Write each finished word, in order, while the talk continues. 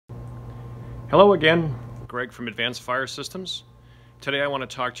Hello again, Greg from Advanced Fire Systems. Today I want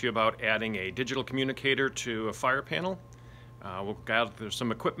to talk to you about adding a digital communicator to a fire panel. We'll gather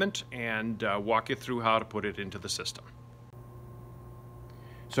some equipment and walk you through how to put it into the system.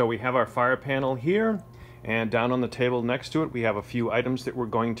 So we have our fire panel here, and down on the table next to it we have a few items that we're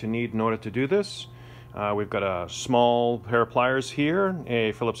going to need in order to do this. We've got a small pair of pliers here,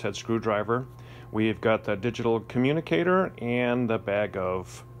 a Phillips head screwdriver. We've got the digital communicator and the bag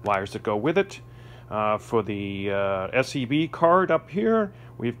of wires that go with it. For the SEB card up here,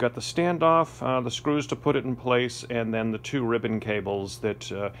 we've got the standoff, the screws to put it in place, and then the two ribbon cables that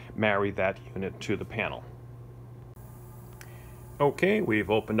marry that unit to the panel. Okay,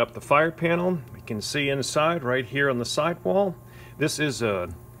 we've opened up the fire panel. We can see inside right here on the sidewall. This is a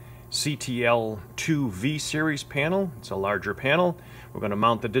CTL2 V series panel. It's a larger panel. We're going to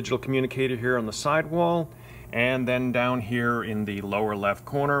mount the digital communicator here on the sidewall, and then down here in the lower left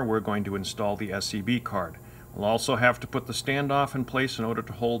corner we're going to install the SEB card. We'll also have to put the standoff in place in order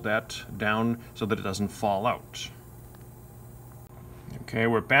to hold that down so that it doesn't fall out. Okay,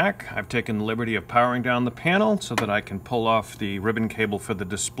 we're back. I've taken the liberty of powering down the panel so that I can pull off the ribbon cable for the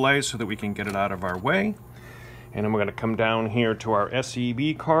display so that we can get it out of our way. And then we're going to come down here to our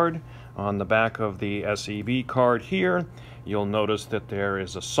SEB card. On the back of the SEB card here, you'll notice that there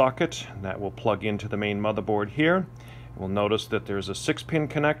is a socket that will plug into the main motherboard here. We'll notice that there's a 6-pin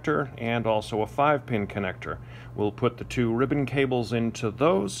connector and also a 5-pin connector. We'll put the two ribbon cables into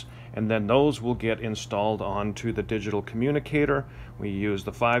those, and then those will get installed onto the digital communicator. We use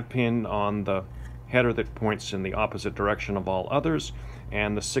the 5-pin on the header that points in the opposite direction of all others,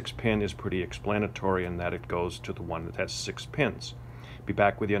 and the 6-pin is pretty explanatory in that it goes to the one that has 6 pins. Be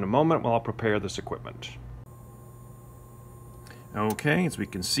back with you in a moment while I'll prepare this equipment. Okay, as we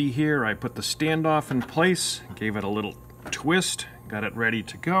can see here, I put the standoff in place, gave it a little twist, got it ready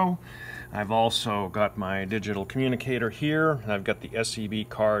to go. I've also got my digital communicator here, and I've got the SEB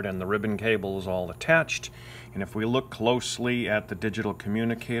card and the ribbon cables all attached. And if we look closely at the digital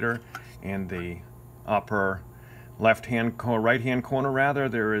communicator in the upper right-hand corner rather,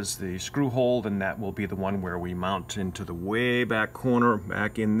 there is the screw hole, and that will be the one where we mount into the way back corner,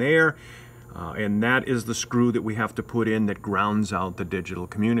 back in there. And that is the screw that we have to put in that grounds out the digital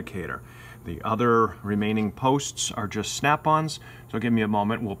communicator. The other remaining posts are just snap-ons, so give me a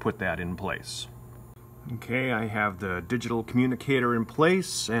moment, we'll put that in place. Okay, I have the digital communicator in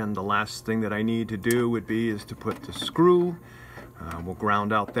place, and the last thing that I need to do is to put the screw. We'll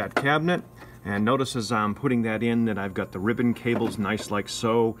ground out that cabinet. And notice as I'm putting that in that I've got the ribbon cables nice like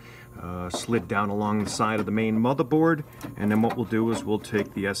so, slid down along the side of the main motherboard. And then what we'll do is we'll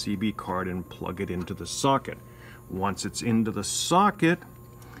take the SEB card and plug it into the socket. Once it's into the socket,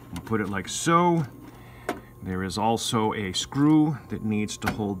 we'll put it like so. There is also a screw that needs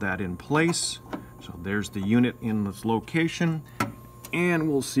to hold that in place. So there's the unit in this location. And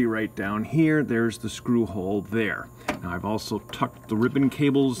we'll see right down here, there's the screw hole there. Now I've also tucked the ribbon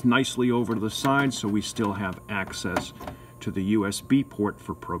cables nicely over to the side so we still have access to the USB port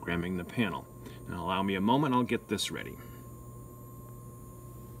for programming the panel. Now allow me a moment, I'll get this ready.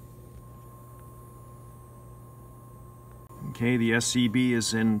 Okay, the SEB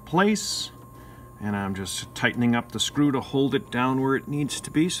is in place, and I'm just tightening up the screw to hold it down where it needs to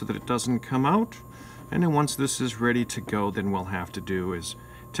be so that it doesn't come out. And then once this is ready to go, then we'll have to do is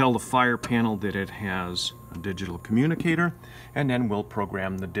tell the fire panel that it has a digital communicator, and then we'll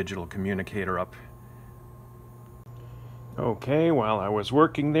program the digital communicator up. Okay, while I was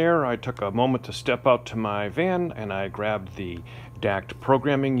working there, I took a moment to step out to my van, and I grabbed the DACT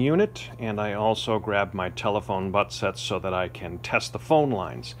Programming unit, and I also grabbed my telephone butt sets so that I can test the phone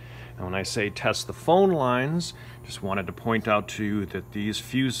lines. And when I say test the phone lines, just wanted to point out to you that these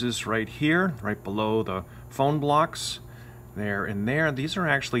fuses right here, right below the phone blocks, there and there, these are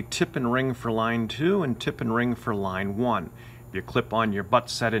actually tip and ring for line 2 and tip and ring for line 1. If you clip on your butt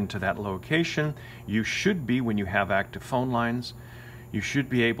set into that location, you should be, when you have active phone lines, you should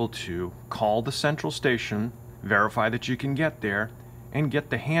be able to call the central station, verify that you can get there, and get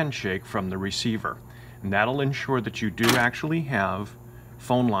the handshake from the receiver. And that'll ensure that you do actually have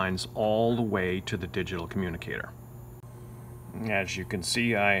phone lines all the way to the digital communicator. As you can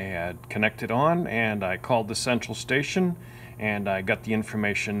see, I had connected on, and I called the central station, and I got the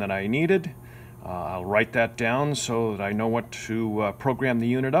information that I needed. I'll write that down so that I know what to program the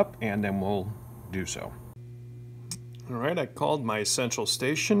unit up, and then we'll do so. Alright, I called my central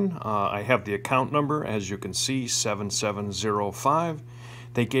station. I have the account number, as you can see, 7705.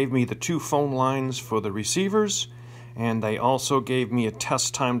 They gave me the 2 phone lines for the receivers, And they also gave me a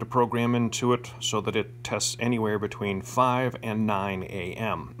test time to program into it so that it tests anywhere between 5 and 9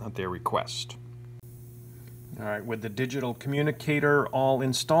 a.m. at their request. All right, with the digital communicator all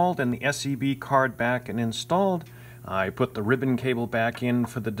installed and the SEB card back and installed, I put the ribbon cable back in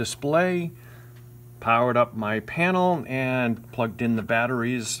for the display, powered up my panel, and plugged in the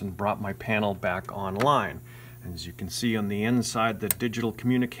batteries and brought my panel back online. As you can see on the inside, the digital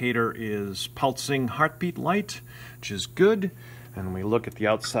communicator is pulsing heartbeat light, which is good. And we look at the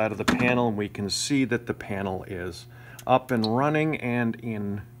outside of the panel, and we can see that the panel is up and running and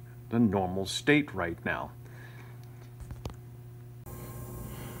in the normal state right now.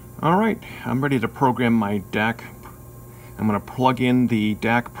 All right, I'm ready to program my DAC. I'm going to plug in the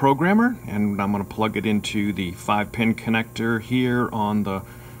DACT programmer, and I'm going to plug it into the 5-pin connector here on the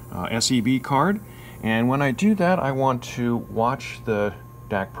SEB card. And when I do that, I want to watch the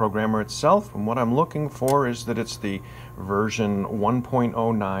DACT programmer itself, and what I'm looking for is that it's the version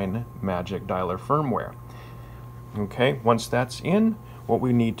 1.09 Magic Dialer firmware. Okay, once that's in, what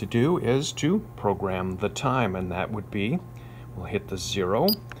we need to do is to program the time, and that would be, we'll hit the 0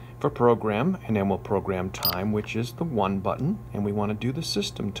 for program, and then we'll program time, which is the 1 button, and we want to do the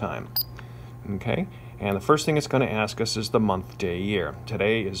system time. Okay, and the first thing it's going to ask us is the month, day, year.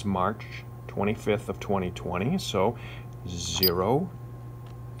 Today is March 25th of 2020, so 0,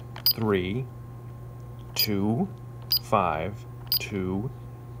 3, 2, 5, 2,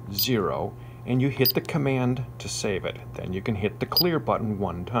 0, and you hit the command to save it. Then you can hit the clear button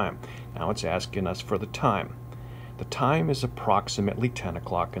 1 time. Now it's asking us for the time. The time is approximately 10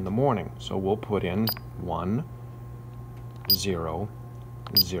 o'clock in the morning, so we'll put in 1, 0,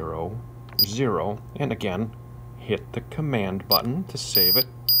 0, 0, and again hit the command button to save it,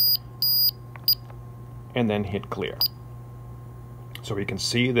 and then hit clear. So we can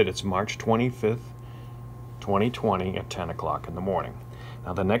see that it's March 25th, 2020 at 10 o'clock in the morning.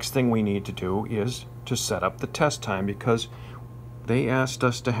 Now the next thing we need to do is to set up the test time, because they asked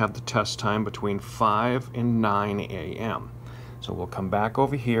us to have the test time between 5 and 9 a.m. So we'll come back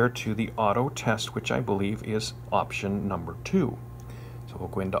over here to the auto test, which I believe is option number 2. So we'll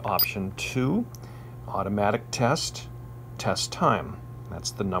go into option 2, automatic test, test time. That's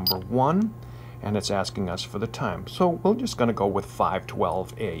the number 1, and it's asking us for the time. So we're just going to go with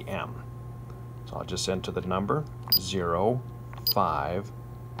 5:12 a.m. So I'll just enter the number 0, 5,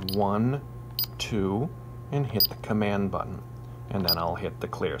 1, 2, and hit the command button. And then I'll hit the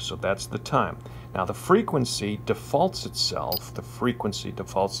clear. So that's the time. Now the frequency defaults itself. The frequency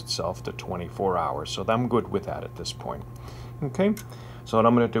defaults itself to 24 hours. So I'm good with that at this point. Okay. So what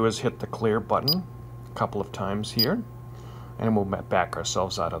I'm going to do is hit the clear button a couple of times here, and we'll back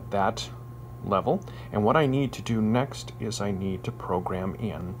ourselves out of that level. And what I need to do next is I need to program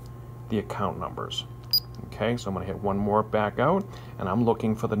in the account numbers. Okay. So I'm going to hit one more back out, and I'm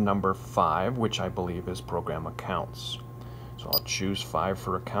looking for the number 5, which I believe is program accounts. So I'll choose 5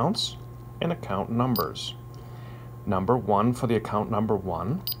 for accounts and account numbers. Number 1 for the account number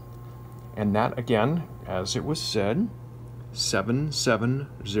 1. And that again, as it was said,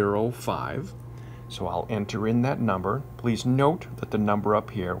 7705. So I'll enter in that number. Please note that the number up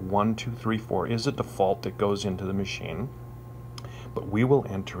here, 1, 2, 3, 4, is a default that goes into the machine. But we will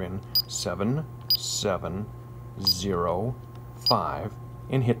enter in 7705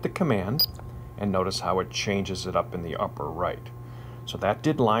 and hit the command. And notice how it changes it up in the upper right. So that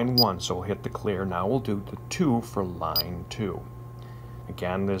did line 1, so we'll hit the clear. Now we'll do the 2 for line 2.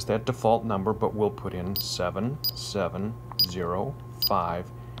 Again, there's that default number, but we'll put in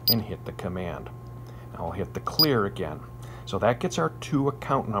 7705 and hit the command. Now I'll hit the clear again. So that gets our 2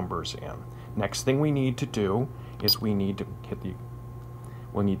 account numbers in. Next thing we need to do is we'll need to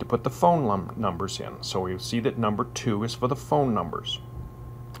put the phone numbers in. So we see that number 2 is for the phone numbers.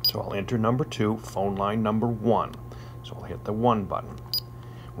 So I'll enter number 2, phone line number 1. So I'll hit the 1 button.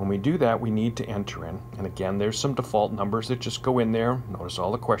 When we do that, we need to enter in, and again, there's some default numbers that just go in there. Notice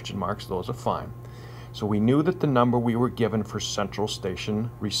all the question marks, those are fine. So we knew that the number we were given for Central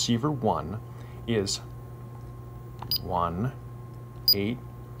Station Receiver 1 is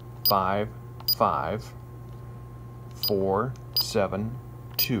 1855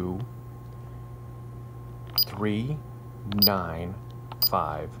 472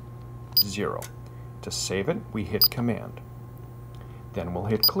 3950. To save it, we hit command. Then we'll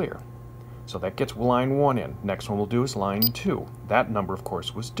hit clear. So that gets line 1 in. Next one we'll do is line 2. That number, of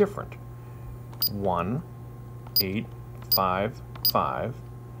course, was different. 1855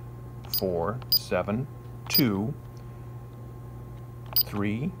 472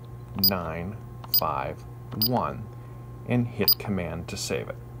 3951 and hit command to save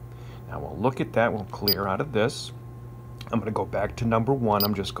it. Now we'll look at that. We'll clear out of this. I'm going to go back to number 1.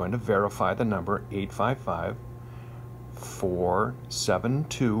 I'm just going to verify the number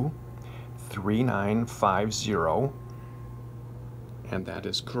 855-472-3950, and that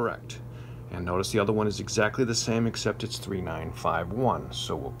is correct. And notice the other one is exactly the same except it's 3951.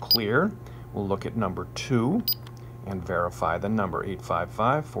 So we'll clear. We'll look at number 2 and verify the number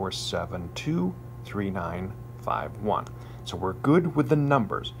 855-472-3951. So we're good with the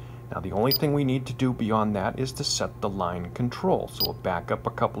numbers. Now the only thing we need to do beyond that is to set the line control. So we'll back up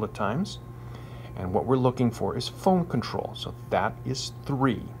a couple of times. And what we're looking for is phone control. So that is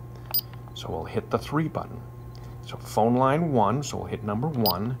 3. So we'll hit the 3 button. So phone line 1, so we'll hit number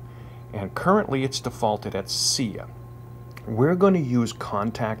 1. And currently it's defaulted at SIA. We're going to use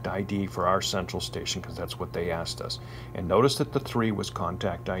contact ID for our central station because that's what they asked us. And notice that the 3 was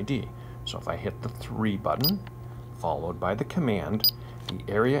contact ID. So if I hit the 3 button, followed by the command, the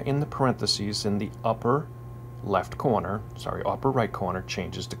area in the parentheses in the upper right corner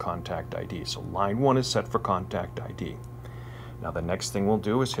changes to contact ID. So line 1 is set for contact ID. Now the next thing we'll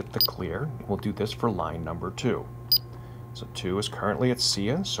do is hit the clear. We'll do this for line number 2. So 2 is currently at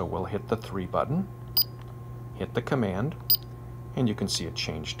SIA, so we'll hit the 3 button, hit the command, and you can see it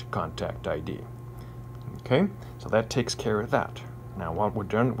changed to contact ID. Okay, so that takes care of that. Now what we're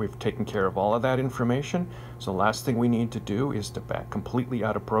done, we've taken care of all of that information. So the last thing we need to do is to back completely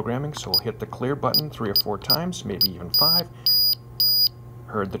out of programming. So we'll hit the clear button 3 or 4 times, maybe even 5.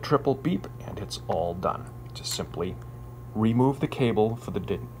 Heard the triple beep, and it's all done. Just simply remove the cable for the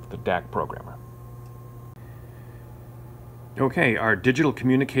DACT programmer. Okay, our digital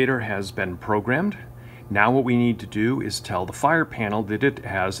communicator has been programmed. Now what we need to do is tell the fire panel that it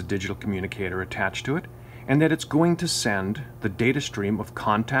has a digital communicator attached to it and that it's going to send the data stream of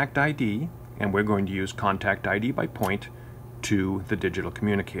contact ID, and we're going to use contact ID by point, to the digital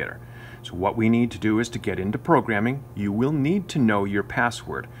communicator. So what we need to do is to get into programming. You will need to know your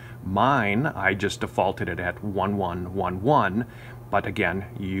password. Mine, I just defaulted it at 1111. But again,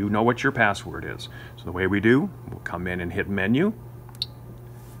 you know what your password is. So the way we do, we'll come in and hit menu,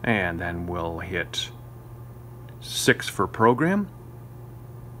 and then we'll hit 6 for program,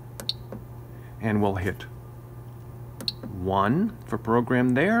 and we'll hit 1 for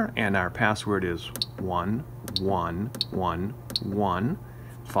program there, and our password is 1111,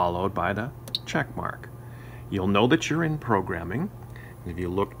 followed by the check mark. You'll know that you're in programming. If you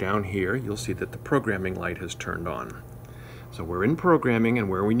look down here, you'll see that the programming light has turned on. So we're in programming, and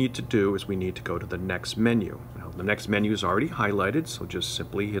where we need to do is we need to go to the next menu. Now the next menu is already highlighted, so just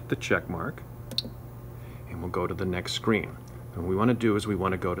simply hit the check mark, and we'll go to the next screen. And what we want to do is we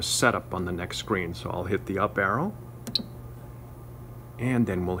want to go to setup on the next screen. So I'll hit the up arrow, and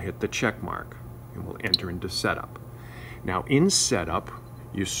then we'll hit the check mark, and we'll enter into setup. Now in setup,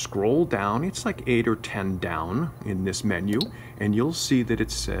 you scroll down, it's like 8 or 10 down in this menu, and you'll see that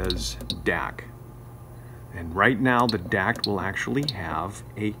it says DAC. And right now the DACT will actually have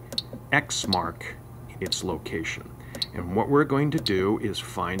a X mark in its location. And what we're going to do is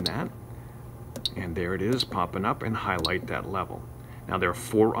find that, and there it is popping up, and highlight that level. Now there are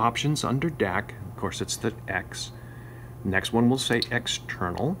 4 options under DAC. Of course it's the X. Next one will say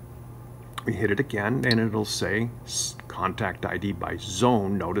external. We hit it again and it'll say contact ID by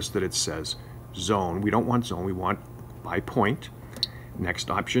zone. Notice that it says zone. We don't want zone, we want by point. Next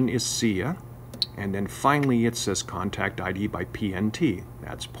option is SIA. And then finally it says contact ID by PNT.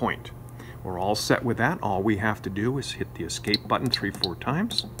 That's point. We're all set with that. All we have to do is hit the escape button 3 or 4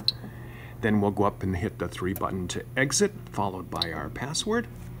 times. Then we'll go up and hit the 3 button to exit, followed by our password.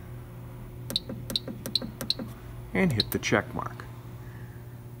 And hit the check mark.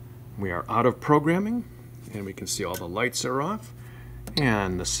 We are out of programming, and we can see all the lights are off,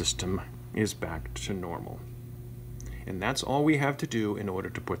 and the system is back to normal. And that's all we have to do in order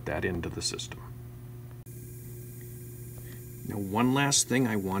to put that into the system. Now, one last thing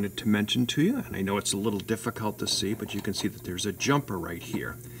I wanted to mention to you, and I know it's a little difficult to see, but you can see that there's a jumper right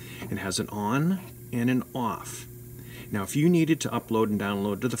here. It has an on and an off. Now, if you needed to upload and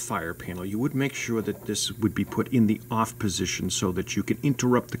download to the fire panel, you would make sure that this would be put in the off position so that you can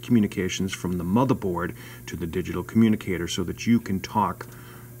interrupt the communications from the motherboard to the digital communicator so that you can talk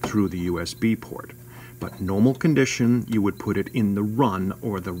through the USB port. But normal condition, you would put it in the run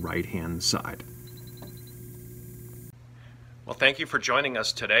or the right-hand side. Well, thank you for joining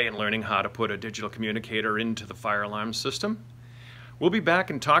us today and learning how to put a digital communicator into the fire alarm system. We'll be back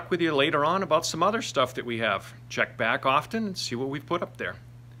and talk with you later on about some other stuff that we have. Check back often and see what we've put up there.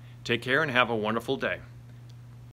 Take care and have a wonderful day.